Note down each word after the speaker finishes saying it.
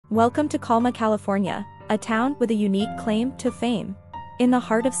Welcome to Colma, California, a town with a unique claim to fame. In the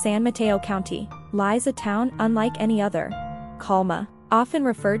heart of San Mateo County lies a town unlike any other. Colma, often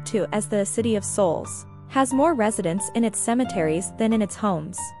referred to as the City of Souls, has more residents in its cemeteries than in its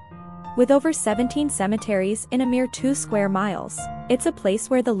homes. With over 17 cemeteries in a mere 2 square miles, it's a place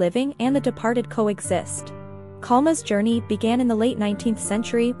where the living and the departed coexist. Colma's journey began in the late 19th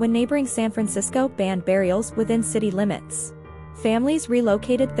century when neighboring San Francisco banned burials within city limits. Families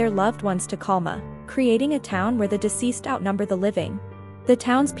relocated their loved ones to Colma, creating a town where the deceased outnumber the living. The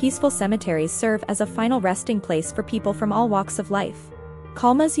town's peaceful cemeteries serve as a final resting place for people from all walks of life.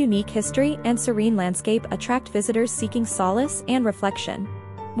 Colma's unique history and serene landscape attract visitors seeking solace and reflection.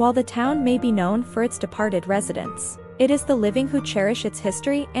 While the town may be known for its departed residents, it is the living who cherish its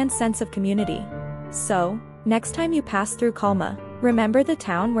history and sense of community. So, next time you pass through Colma, remember the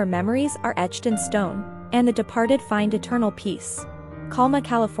town where memories are etched in stone, and the departed find eternal peace. Colma,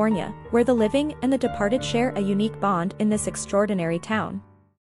 California, where the living and the departed share a unique bond in this extraordinary town.